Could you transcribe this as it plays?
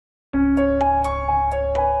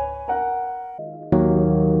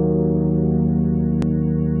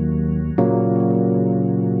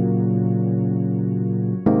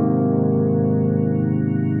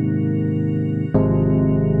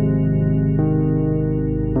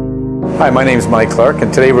Hi, my name is Mike Clark,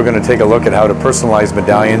 and today we're going to take a look at how to personalize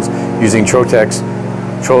medallions using Trotec's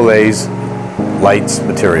TroLase Lights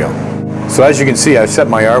material. So as you can see, I've set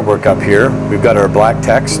my artwork up here. We've got our black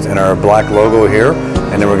text and our black logo here,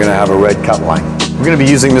 and then we're going to have a red cut line. We're going to be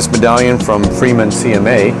using this medallion from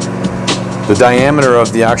Freeman-CMA. The diameter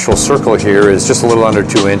of the actual circle here is just a little under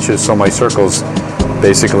 2 inches, so my circle's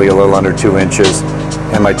basically a little under 2 inches,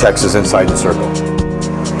 and my text is inside the circle.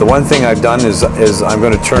 The one thing I've done is I'm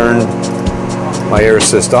going to turn my air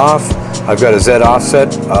assist off. I've got a Z offset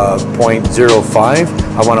of 0.05.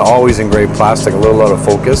 I want to always engrave plastic a little out of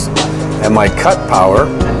focus. And my cut power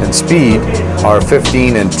and speed are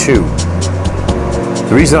 15 and 2.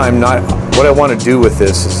 The reason what I want to do with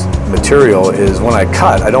this material is when I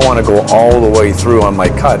cut, I don't want to go all the way through on my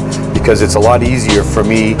cut because it's a lot easier for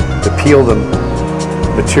me to peel the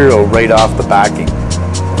material right off the backing.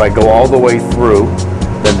 If I go all the way through,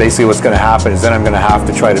 then basically what's going to happen is then I'm going to have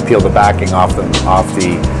to try to peel the backing off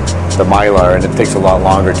the mylar, and it takes a lot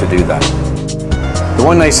longer to do that. The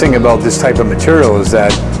one nice thing about this type of material is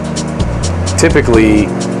that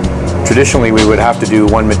traditionally we would have to do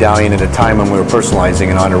one medallion at a time when we were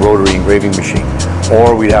personalizing it on a rotary engraving machine,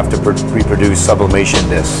 or we'd have to reproduce sublimation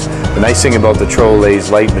discs. The nice thing about the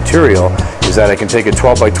TroLase Light material is that I can take a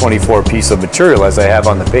 12 by 24 piece of material, as I have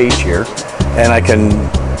on the page here, and I can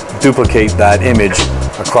duplicate that image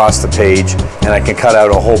across the page, and I can cut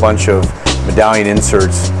out a whole bunch of medallion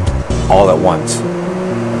inserts all at once.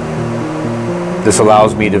 This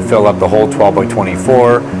allows me to fill up the whole 12 by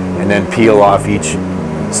 24 and then peel off each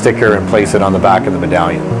sticker and place it on the back of the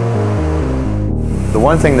medallion. The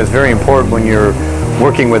one thing that's very important when you're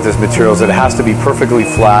working with this material is that it has to be perfectly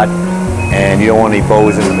flat and you don't want any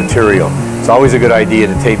bows in the material. It's always a good idea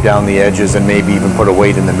to tape down the edges and maybe even put a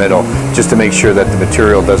weight in the middle just to make sure that the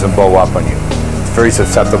material doesn't bow up on you. It's very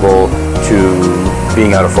susceptible to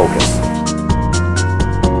being out of focus.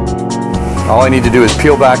 All I need to do is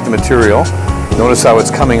peel back the material. Notice how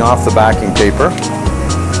it's coming off the backing paper.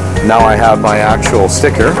 Now I have my actual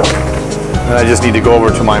sticker, and I just need to go over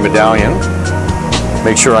to my medallion,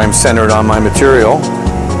 make sure I'm centered on my material,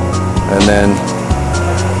 and then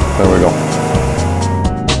there we go.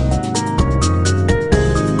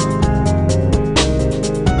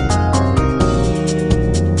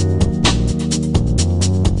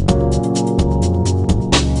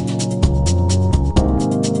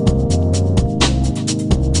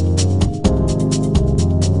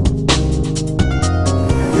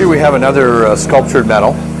 Here we have another sculptured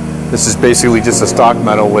medal. This is basically just a stock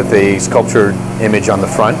medal with a sculptured image on the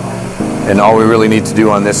front. And all we really need to do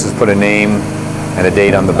on this is put a name and a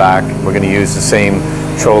date on the back. We're going to use the same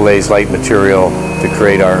TroLase Light material to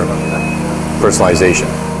create our personalization.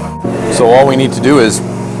 So all we need to do is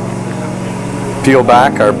peel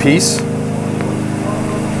back our piece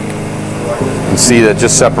and see that it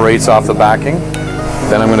just separates off the backing.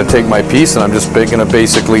 Then I'm going to take my piece and I'm just going to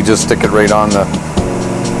basically just stick it right on the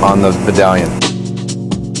medallion.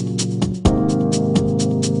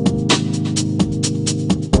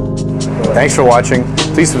 Thanks for watching.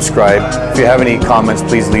 Please subscribe. If you have any comments,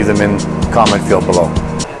 please leave them in the comment field below.